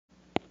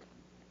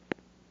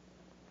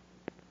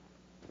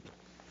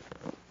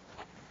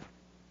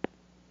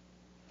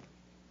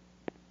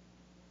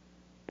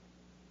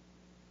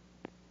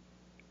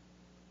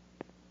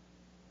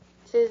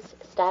taxes,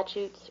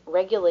 statutes,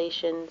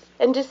 regulations,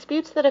 and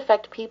disputes that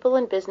affect people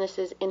and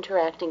businesses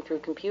interacting through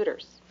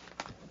computers.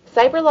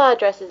 CyberLaw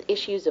addresses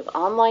issues of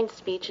online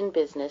speech and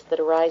business that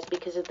arise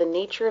because of the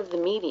nature of the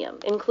medium,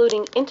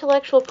 including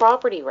intellectual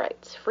property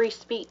rights, free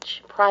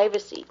speech,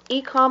 privacy,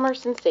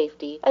 e-commerce and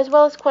safety, as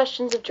well as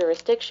questions of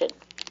jurisdiction.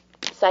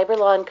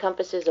 CyberLaw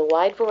encompasses a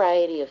wide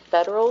variety of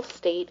federal,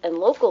 state, and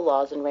local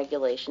laws and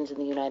regulations in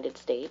the United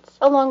States,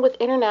 along with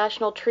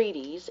international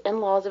treaties and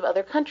laws of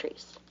other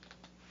countries.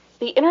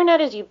 The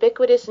Internet is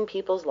ubiquitous in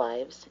people's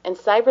lives, and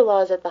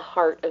CyberLaw is at the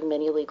heart of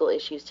many legal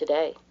issues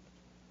today.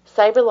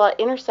 CyberLaw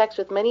intersects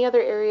with many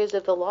other areas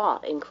of the law,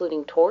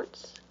 including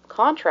torts,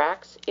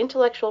 contracts,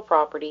 intellectual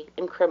property,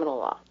 and criminal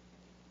law.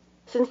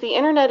 Since the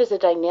Internet is a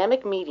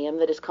dynamic medium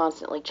that is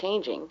constantly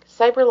changing,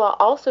 CyberLaw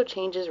also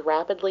changes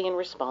rapidly in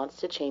response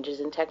to changes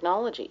in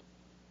technology.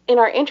 In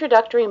our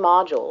introductory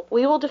module,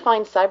 we will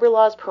define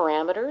CyberLaw's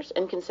parameters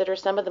and consider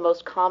some of the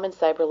most common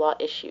CyberLaw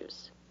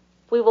issues.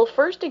 We will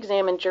first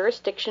examine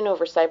jurisdiction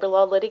over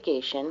CyberLaw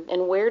litigation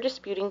and where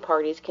disputing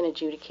parties can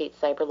adjudicate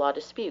CyberLaw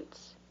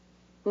disputes.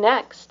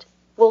 Next,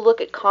 we'll look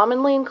at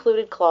commonly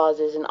included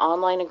clauses in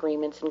online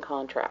agreements and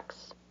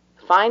contracts.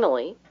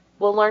 Finally,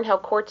 we'll learn how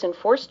courts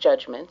enforce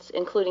judgments,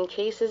 including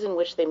cases in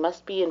which they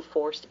must be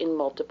enforced in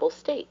multiple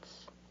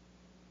states.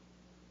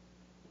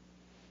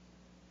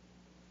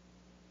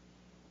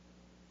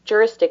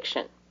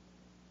 Jurisdiction.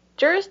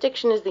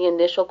 Jurisdiction is the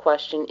initial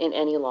question in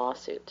any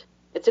lawsuit.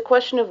 It's a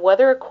question of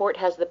whether a court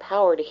has the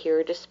power to hear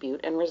a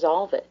dispute and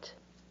resolve it.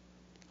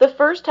 The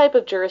first type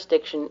of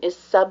jurisdiction is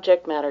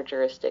subject matter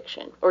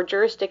jurisdiction, or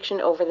jurisdiction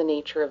over the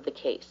nature of the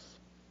case.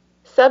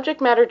 Subject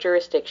matter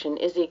jurisdiction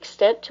is the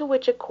extent to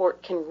which a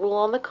court can rule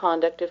on the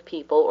conduct of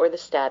people or the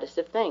status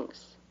of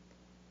things.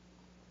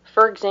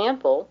 For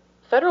example,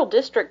 federal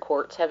district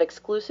courts have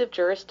exclusive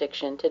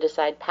jurisdiction to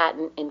decide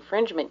patent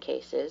infringement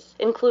cases,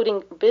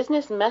 including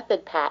business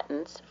method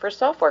patents for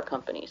software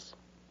companies.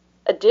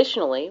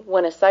 Additionally,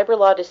 when a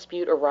CyberLaw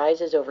dispute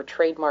arises over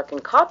trademark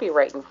and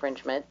copyright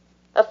infringement,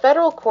 a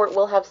federal court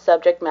will have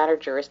subject matter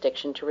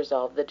jurisdiction to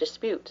resolve the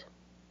dispute.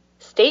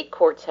 State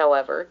courts,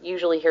 however,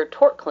 usually hear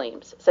tort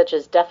claims, such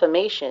as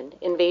defamation,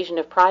 invasion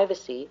of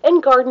privacy,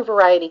 and garden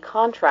variety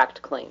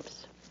contract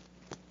claims.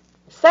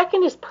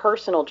 Second is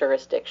personal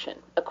jurisdiction,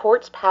 a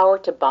court's power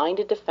to bind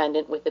a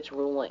defendant with its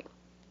ruling.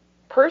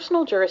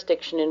 Personal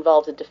jurisdiction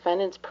involves a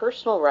defendant's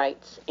personal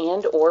rights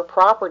and/or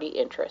property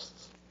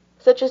interests,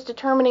 such as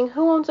determining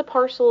who owns a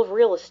parcel of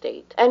real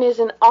estate, and is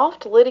an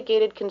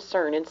oft-litigated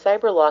concern in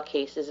CyberLaw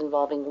cases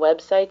involving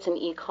websites and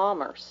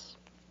e-commerce.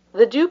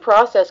 The due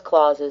process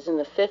clauses in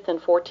the 5th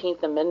and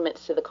 14th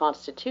Amendments to the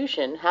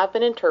Constitution have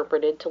been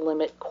interpreted to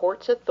limit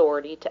courts'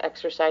 authority to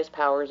exercise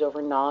powers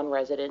over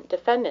non-resident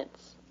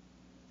defendants.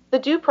 The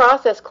Due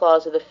Process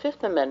Clause of the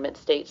 5th Amendment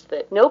states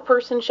that no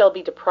person shall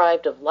be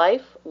deprived of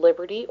life,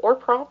 liberty, or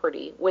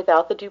property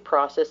without the due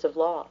process of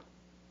law.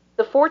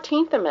 The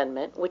 14th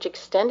Amendment, which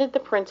extended the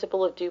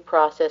principle of due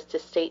process to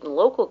state and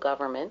local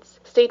governments,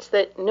 states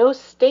that no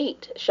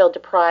state shall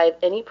deprive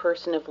any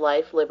person of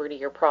life,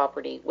 liberty, or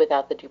property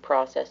without the due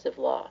process of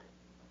law.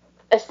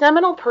 A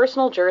seminal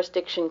personal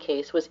jurisdiction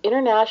case was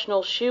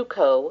International Shoe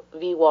Co.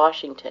 v.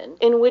 Washington,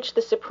 in which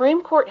the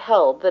Supreme Court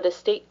held that a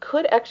state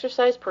could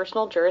exercise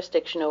personal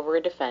jurisdiction over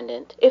a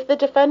defendant if the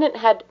defendant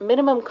had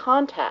minimum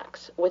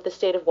contacts with the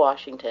state of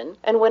Washington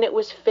and when it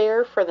was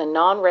fair for the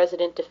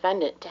non-resident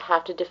defendant to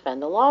have to defend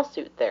the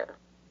lawsuit there.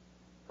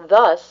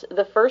 Thus,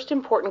 the first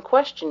important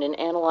question in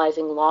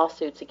analyzing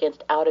lawsuits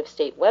against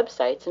out-of-state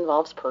websites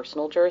involves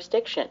personal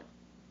jurisdiction.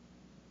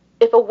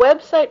 If a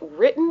website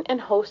written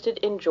and hosted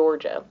in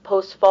Georgia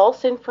posts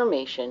false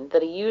information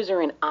that a user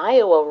in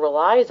Iowa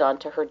relies on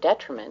to her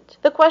detriment,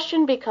 the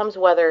question becomes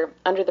whether,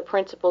 under the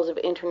principles of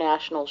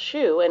International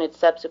Shoe and its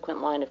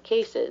subsequent line of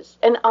cases,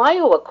 an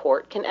Iowa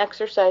court can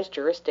exercise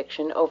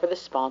jurisdiction over the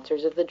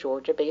sponsors of the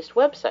Georgia-based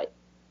website.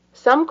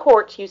 Some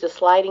courts use a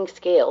sliding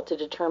scale to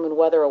determine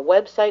whether a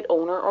website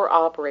owner or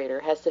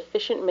operator has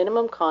sufficient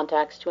minimum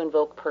contacts to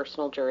invoke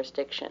personal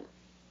jurisdiction.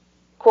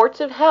 Courts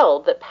have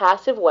held that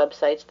passive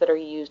websites that are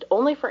used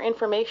only for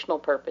informational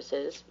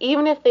purposes,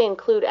 even if they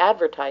include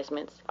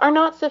advertisements, are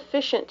not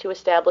sufficient to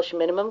establish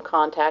minimum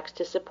contacts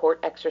to support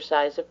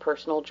exercise of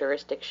personal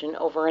jurisdiction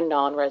over a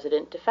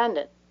non-resident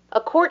defendant. A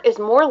court is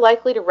more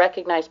likely to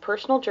recognize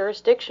personal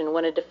jurisdiction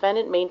when a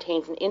defendant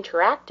maintains an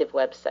interactive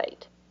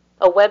website,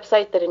 a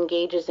website that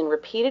engages in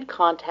repeated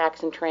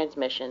contacts and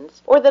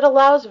transmissions, or that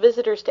allows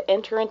visitors to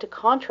enter into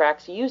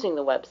contracts using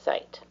the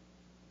website.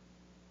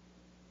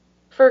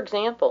 For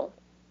example,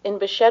 in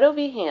Bichette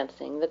v.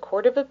 Hansing, the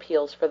Court of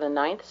Appeals for the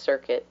Ninth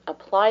Circuit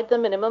applied the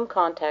minimum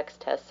contacts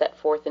test set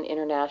forth in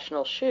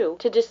International Shoe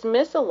to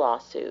dismiss a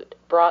lawsuit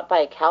brought by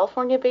a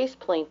California-based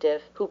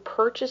plaintiff who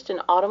purchased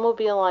an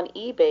automobile on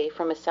eBay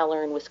from a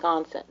seller in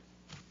Wisconsin.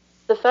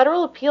 The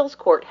Federal Appeals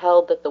Court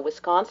held that the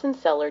Wisconsin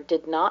seller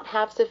did not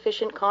have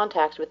sufficient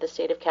contacts with the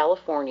state of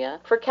California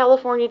for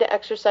California to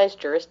exercise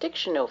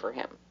jurisdiction over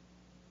him.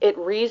 It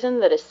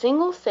reasoned that a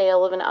single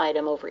sale of an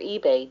item over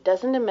eBay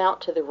doesn't amount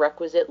to the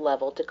requisite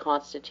level to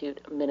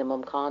constitute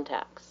minimum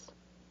contacts.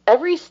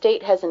 Every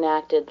state has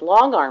enacted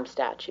long-arm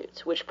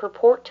statutes which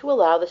purport to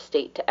allow the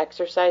state to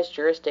exercise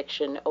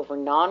jurisdiction over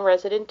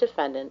non-resident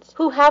defendants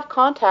who have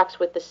contacts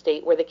with the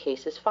state where the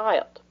case is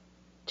filed,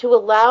 to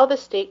allow the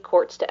state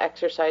courts to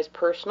exercise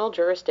personal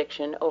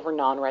jurisdiction over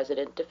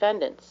non-resident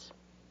defendants.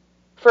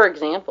 For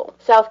example,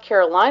 South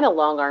Carolina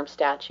long-arm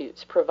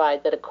statutes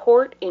provide that a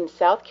court in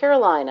South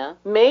Carolina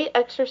may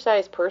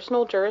exercise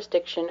personal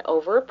jurisdiction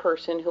over a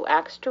person who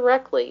acts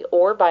directly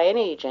or by an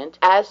agent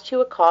as to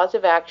a cause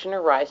of action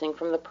arising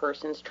from the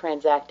persons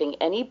transacting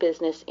any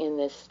business in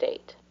this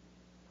state.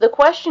 The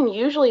question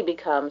usually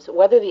becomes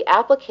whether the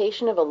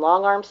application of a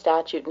long-arm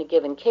statute in a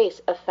given case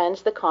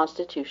offends the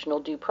constitutional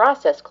due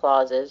process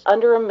clauses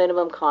under a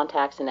minimum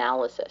contacts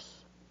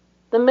analysis.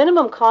 The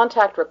minimum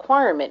contact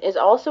requirement is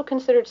also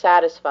considered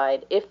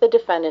satisfied if the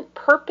defendant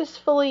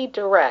purposefully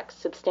directs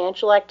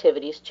substantial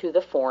activities to the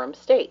forum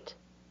state.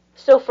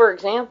 So, for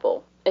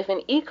example, if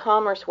an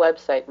e-commerce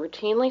website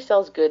routinely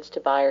sells goods to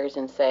buyers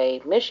in,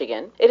 say,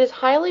 Michigan, it is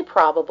highly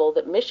probable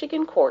that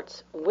Michigan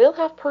courts will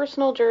have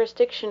personal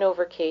jurisdiction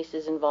over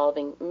cases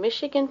involving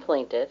Michigan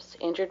plaintiffs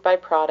injured by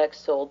products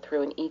sold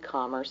through an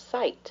e-commerce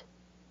site.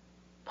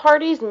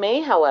 Parties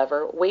may,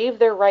 however, waive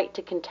their right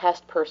to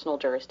contest personal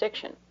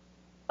jurisdiction.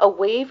 A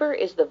waiver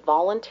is the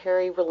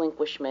voluntary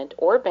relinquishment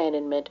or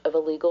abandonment of a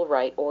legal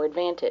right or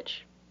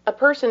advantage. A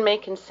person may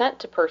consent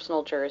to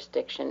personal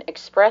jurisdiction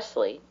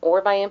expressly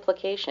or by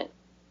implication.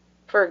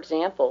 For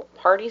example,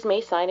 parties may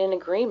sign an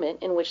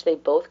agreement in which they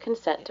both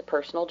consent to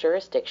personal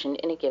jurisdiction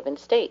in a given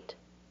state.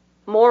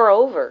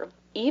 Moreover,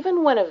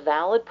 even when a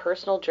valid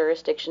personal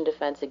jurisdiction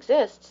defense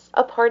exists,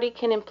 a party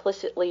can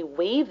implicitly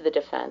waive the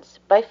defense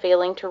by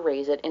failing to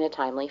raise it in a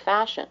timely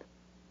fashion.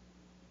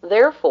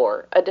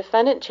 Therefore, a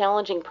defendant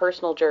challenging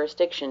personal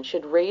jurisdiction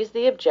should raise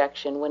the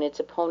objection when its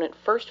opponent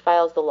first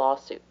files the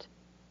lawsuit.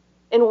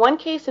 In one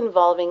case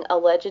involving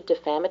alleged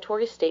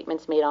defamatory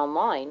statements made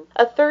online,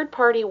 a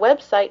third-party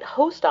website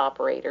host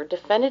operator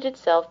defended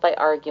itself by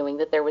arguing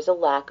that there was a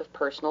lack of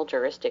personal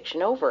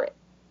jurisdiction over it.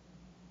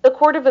 The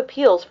Court of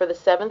Appeals for the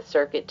Seventh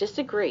Circuit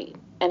disagreed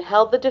and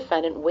held the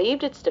defendant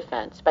waived its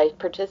defense by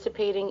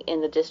participating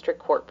in the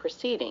district court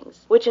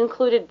proceedings, which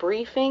included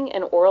briefing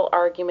and oral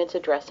arguments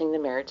addressing the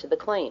merits of the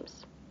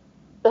claims.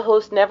 The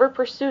host never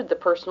pursued the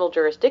personal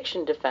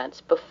jurisdiction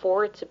defense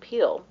before its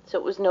appeal, so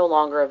it was no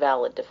longer a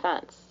valid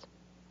defense.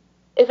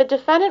 If a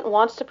defendant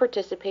wants to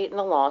participate in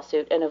the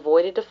lawsuit and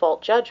avoid a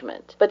default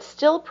judgment, but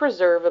still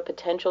preserve a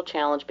potential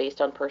challenge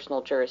based on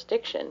personal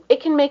jurisdiction,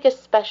 it can make a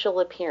special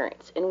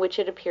appearance in which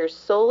it appears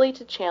solely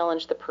to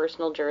challenge the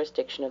personal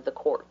jurisdiction of the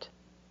court.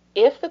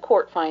 If the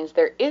court finds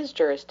there is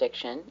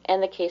jurisdiction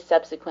and the case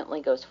subsequently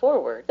goes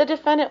forward, the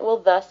defendant will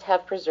thus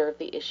have preserved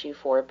the issue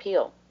for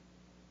appeal.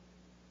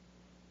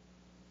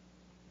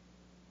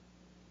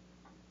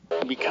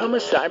 Become a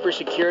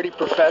cybersecurity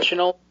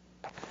professional